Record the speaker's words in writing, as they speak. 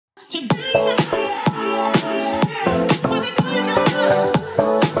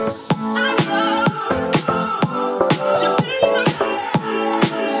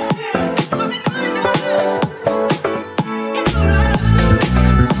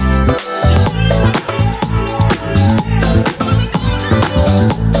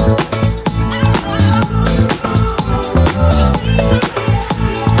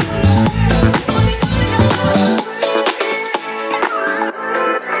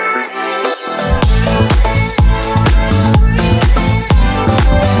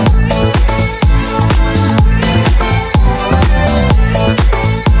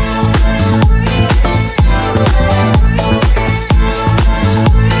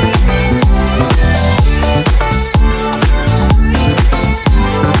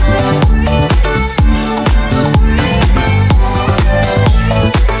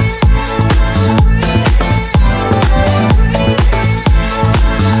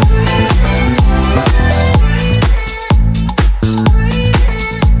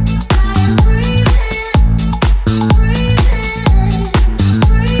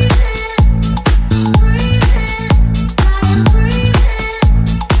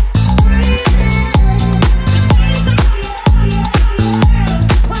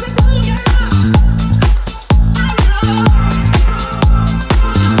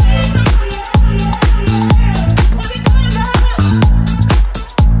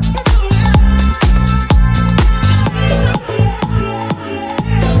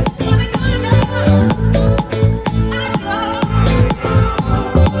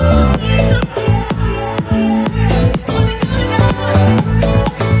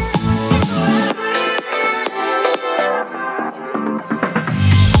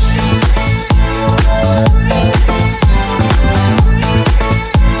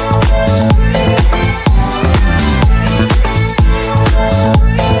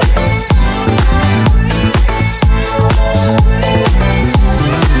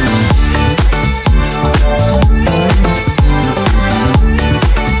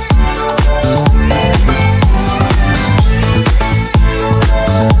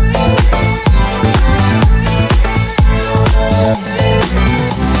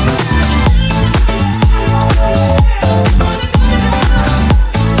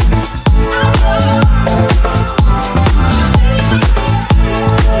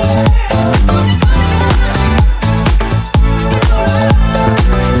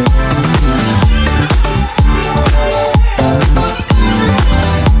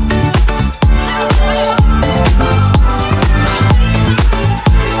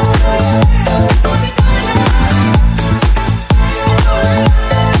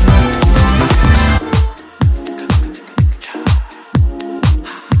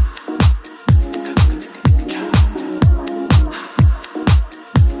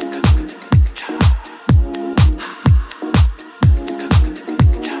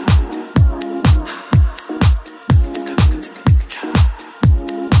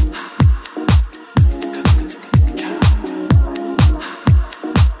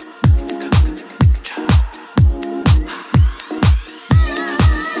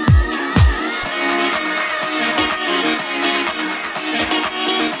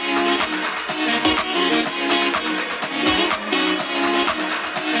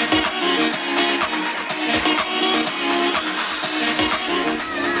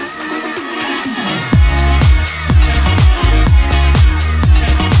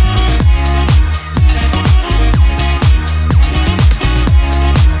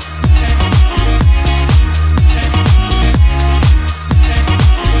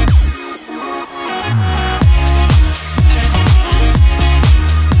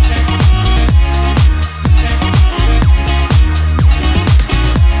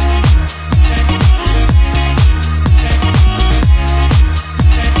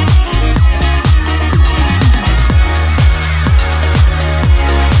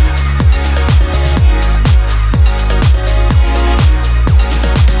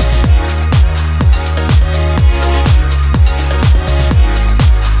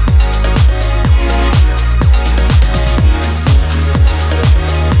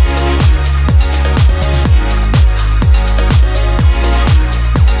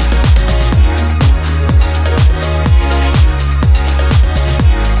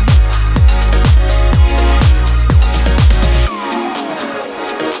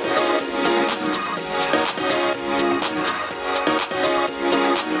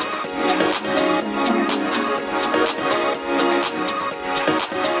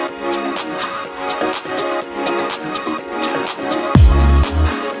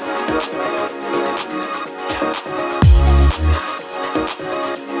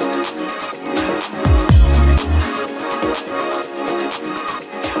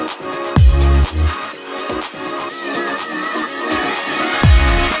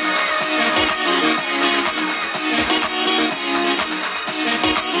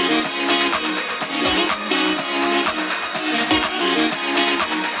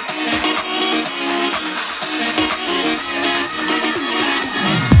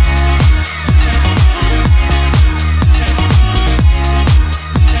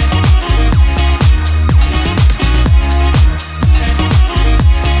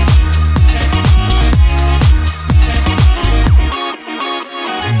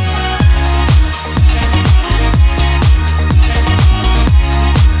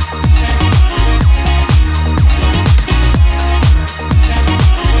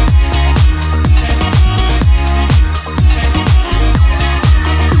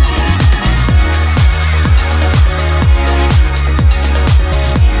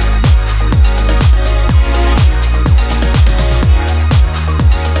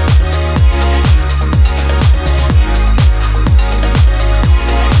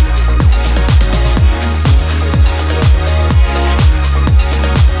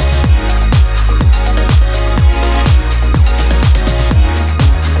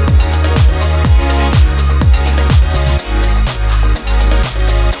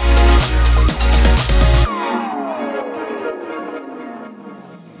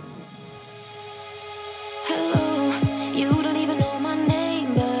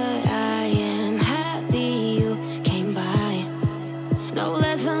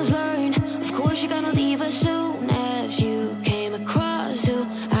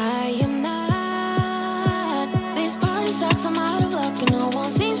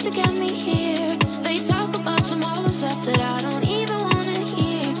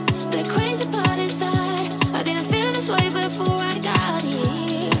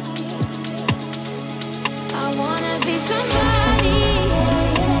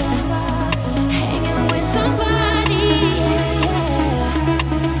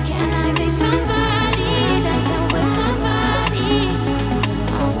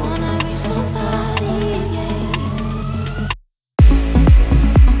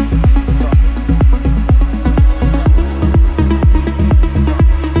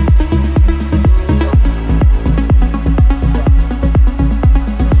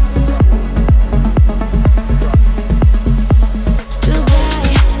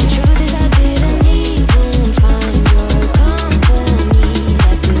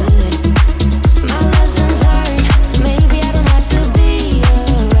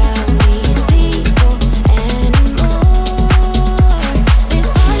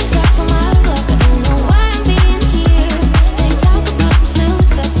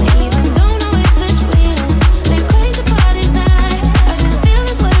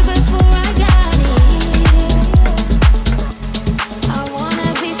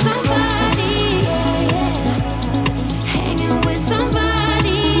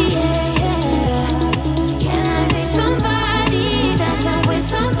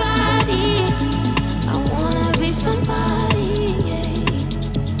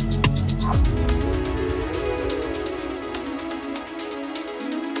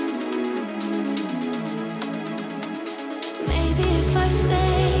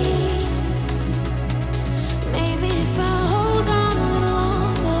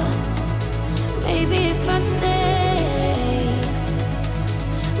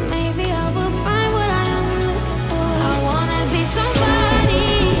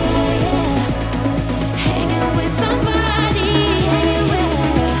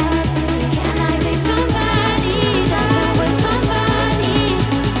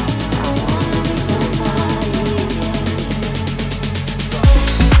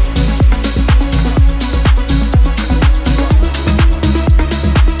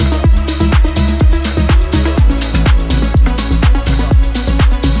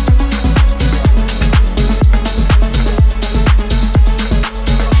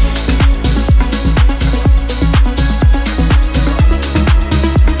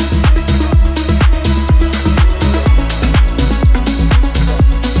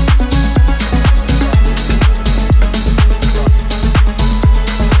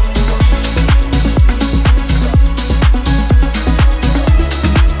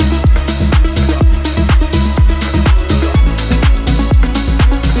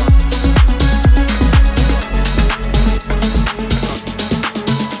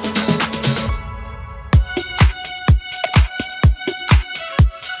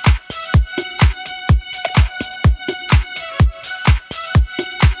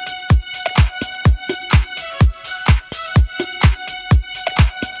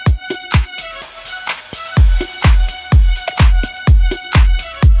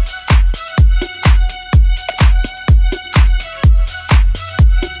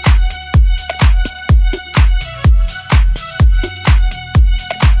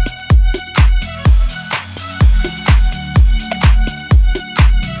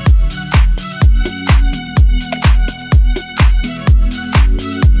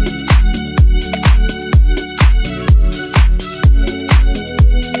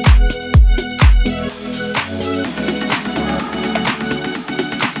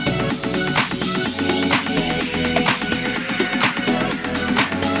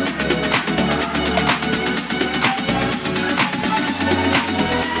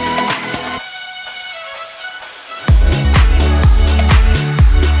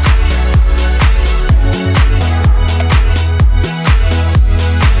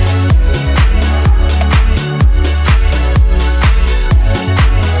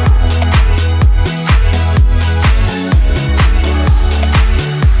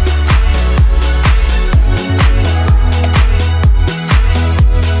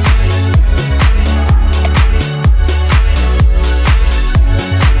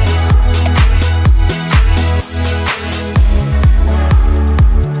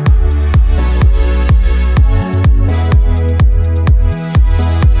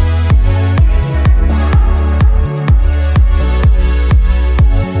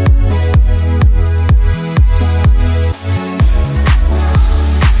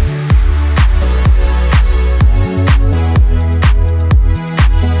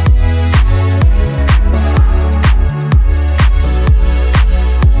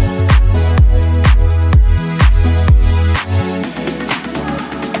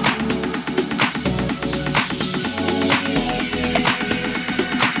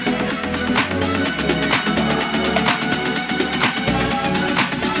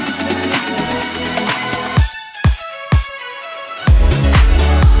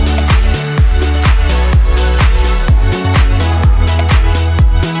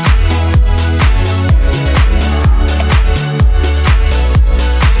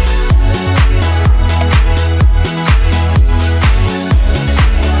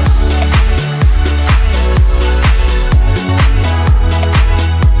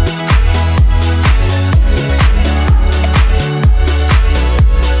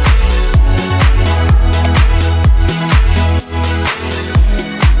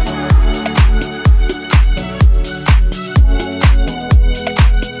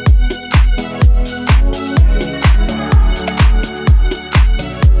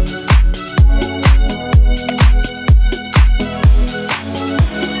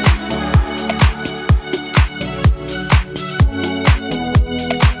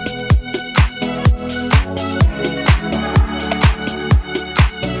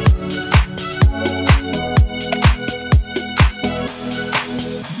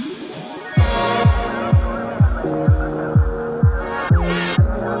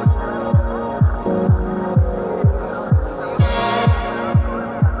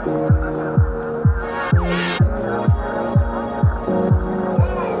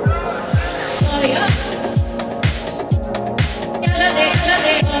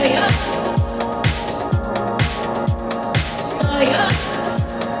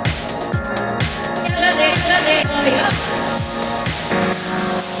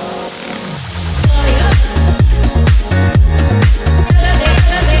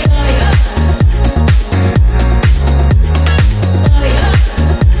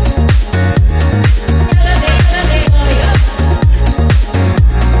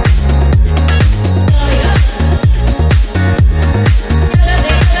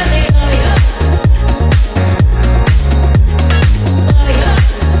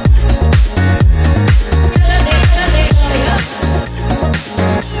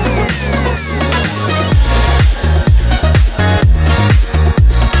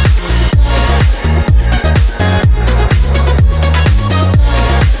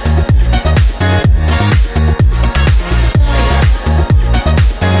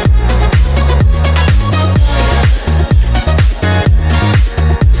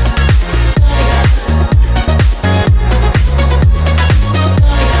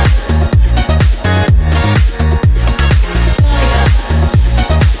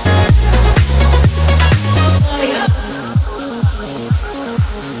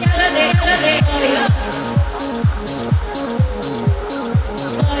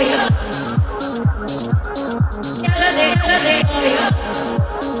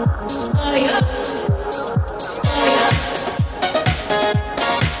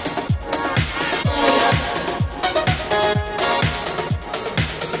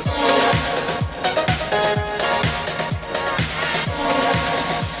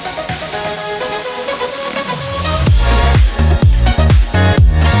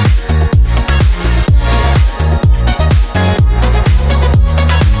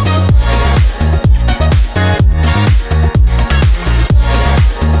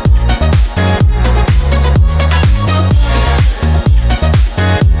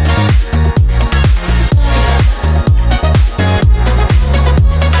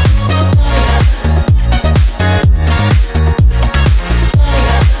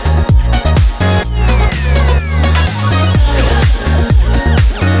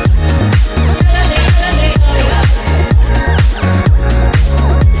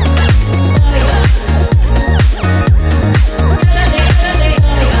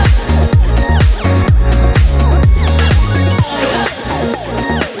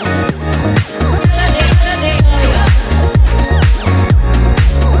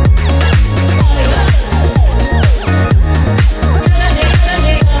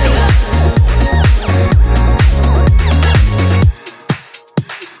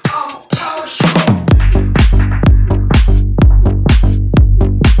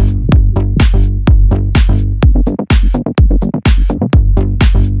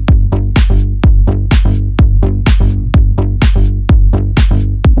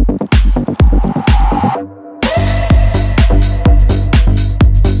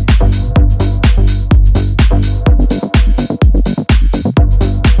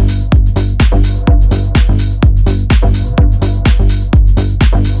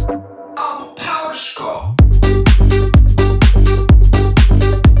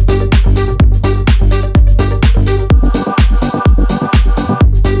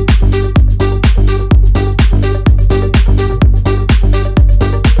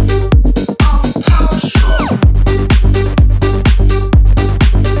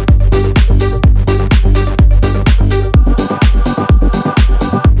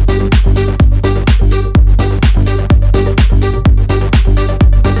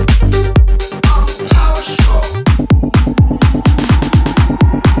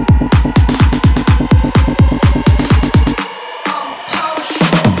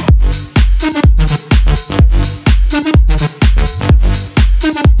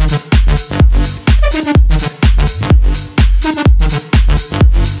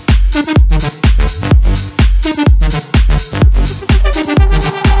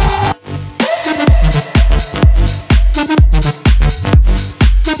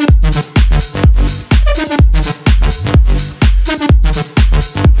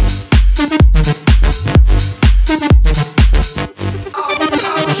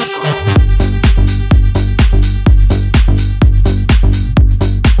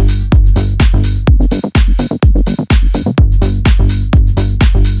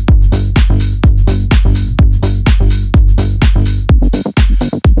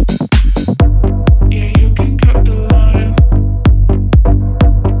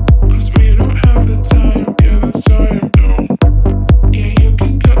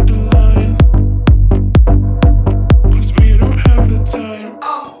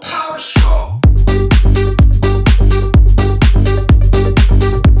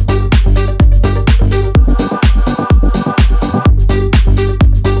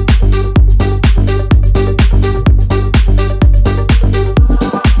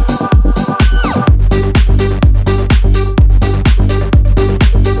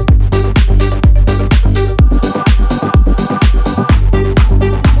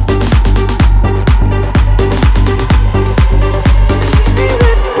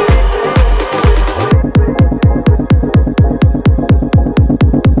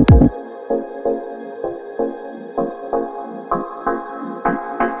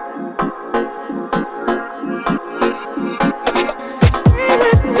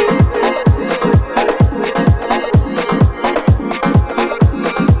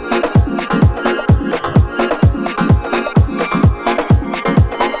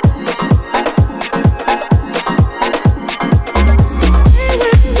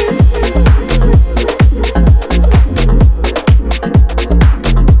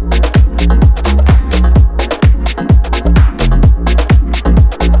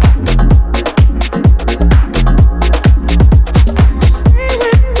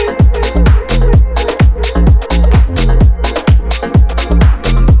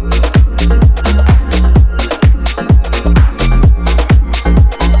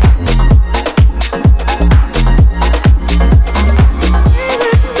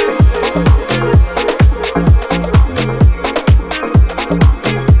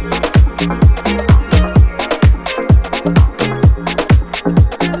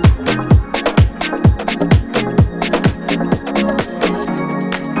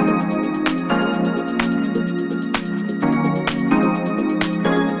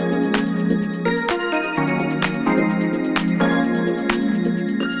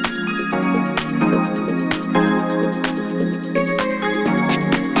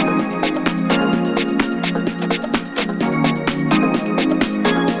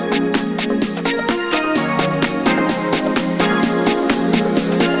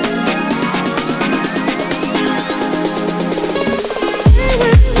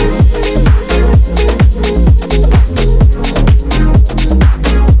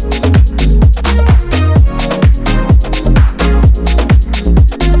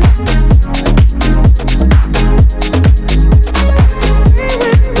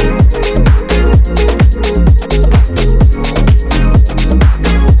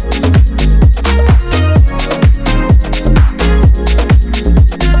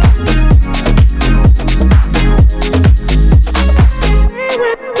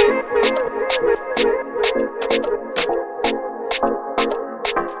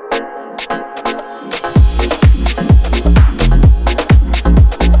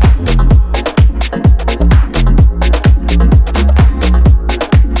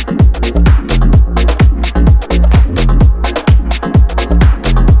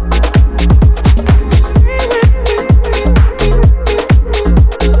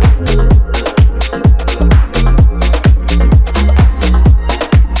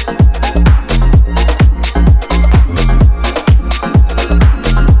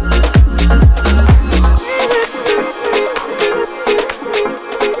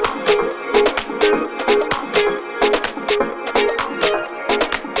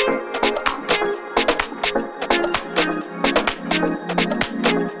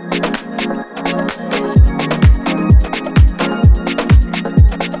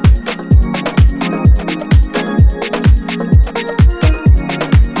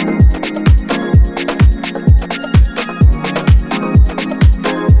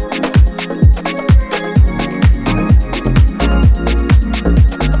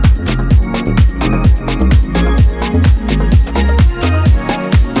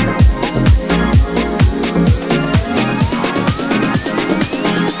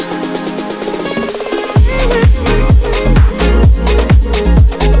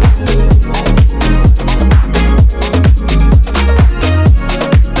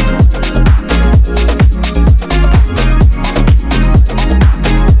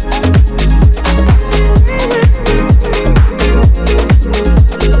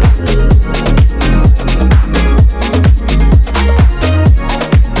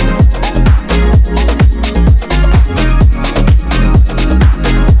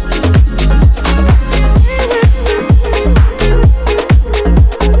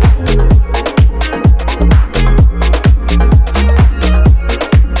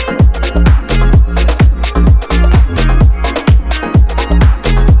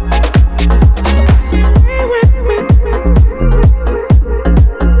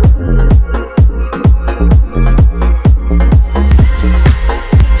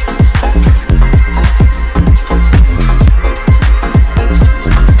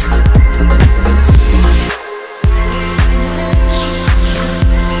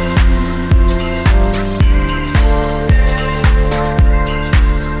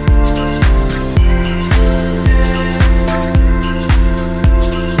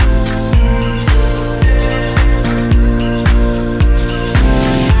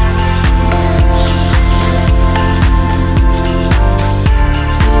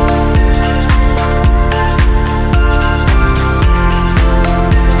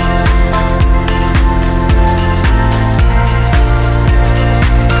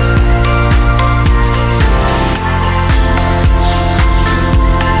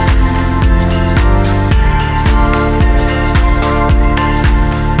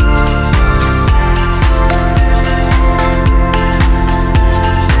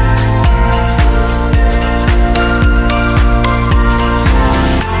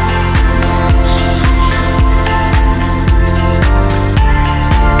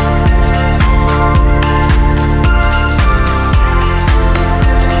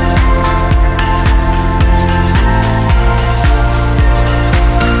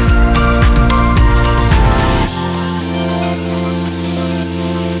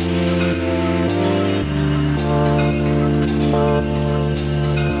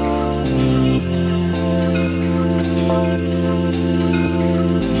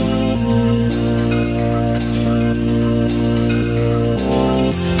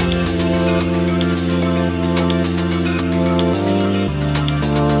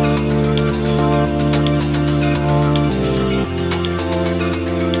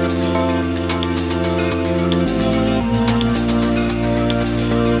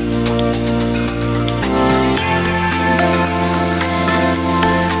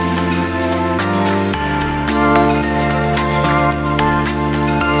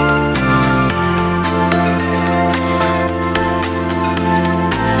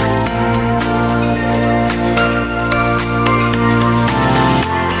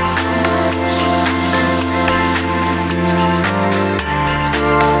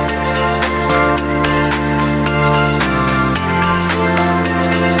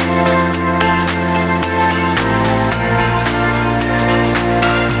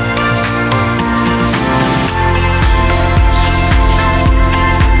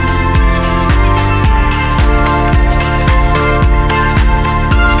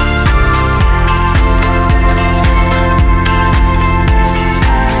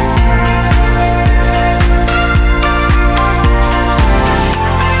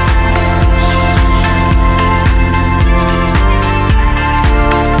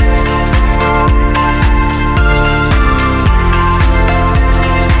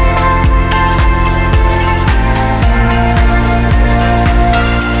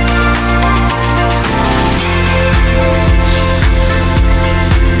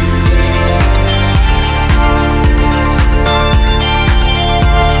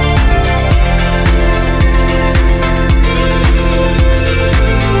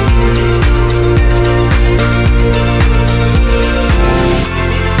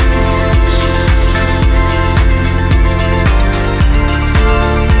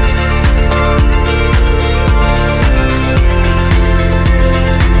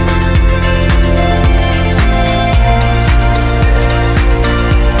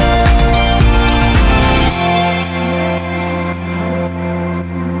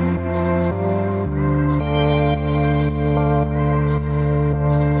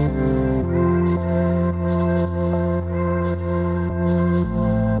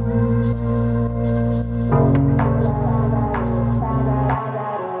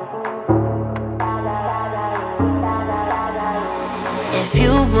If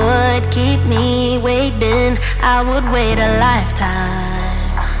you would keep me waiting, I would wait a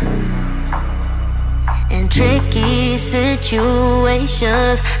lifetime. In tricky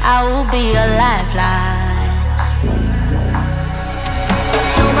situations, I will be a lifeline.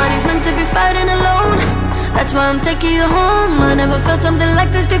 Nobody's meant to be fighting alone. That's why I'm taking you home. I never felt something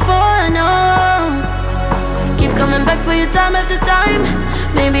like this before, no. Keep coming back for you time after time.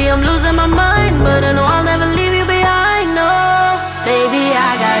 Maybe I'm losing my mind, but I know I'll never leave you behind, no. Baby,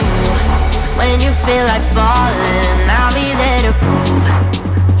 I got you. When you feel like falling, I'll be there to prove,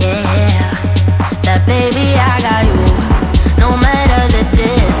 yeah, that baby, I got you. No matter the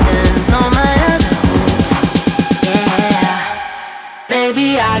distance, no matter the hoops, yeah,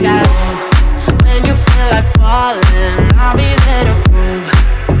 baby, I got you. When you feel like falling, I'll be there to prove,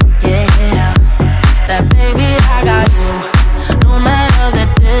 yeah, that baby, I got you. No matter the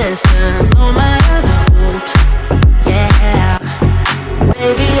distance, no matter the hoops, yeah,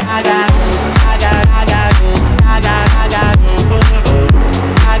 baby, I got you. I got you. I got you. I got you.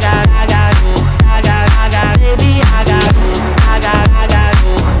 Baby, I got you. I got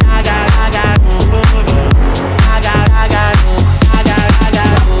you. I got you.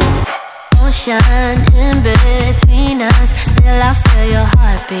 Ocean in between us, still I feel your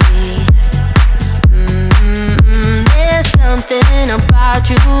heartbeat. There's something about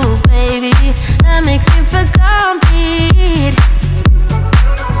you, baby, that makes me feel complete.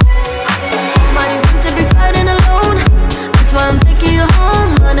 Nobody's meant to be fighting alone. That's why I'm taking you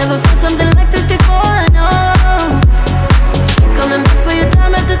home. I never felt something like this before, no. Keep coming back for you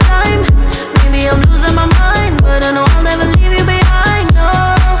time after time. Maybe I'm losing my mind, but I know I'll never leave you behind, no.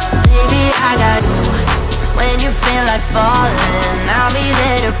 Baby, I got you. When you feel like falling, I'll be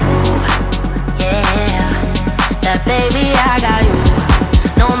there to prove, yeah, that baby, I got you.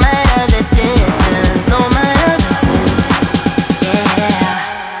 No matter the distance, no matter the hoops, yeah,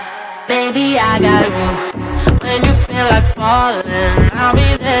 baby, I got you. When you feel like falling, I'll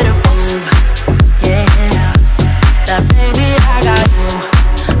be there to prove, yeah, that baby, I got you.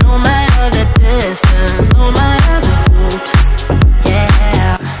 No matter the distance, no matter the hoops,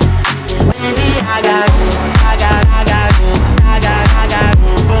 yeah, baby, I got you. I got you. I got you. I got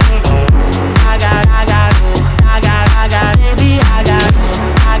you. Baby, I got you.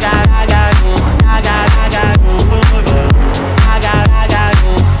 I got you.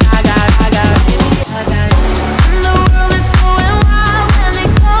 I got you. And the world is going wild when they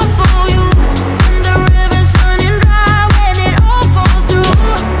call for you, and the river's running dry when it all falls through.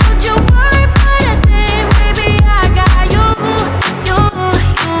 Don't you worry about a thing, baby, I got you.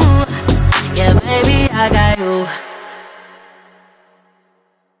 Yeah, baby, I got you.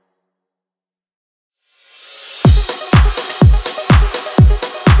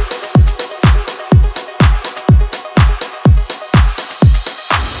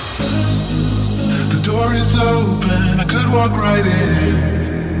 Is open, I could walk right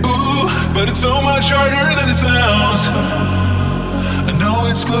in. Ooh, but it's so much harder than it sounds. I know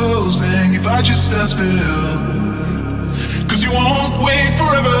it's closing if I just stand still. Cause you won't wait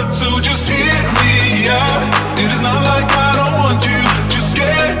forever, so just hear me out. It is not like I don't want you, just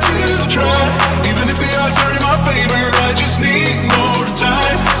scared to try. Even if the odds are in my favor, I just need more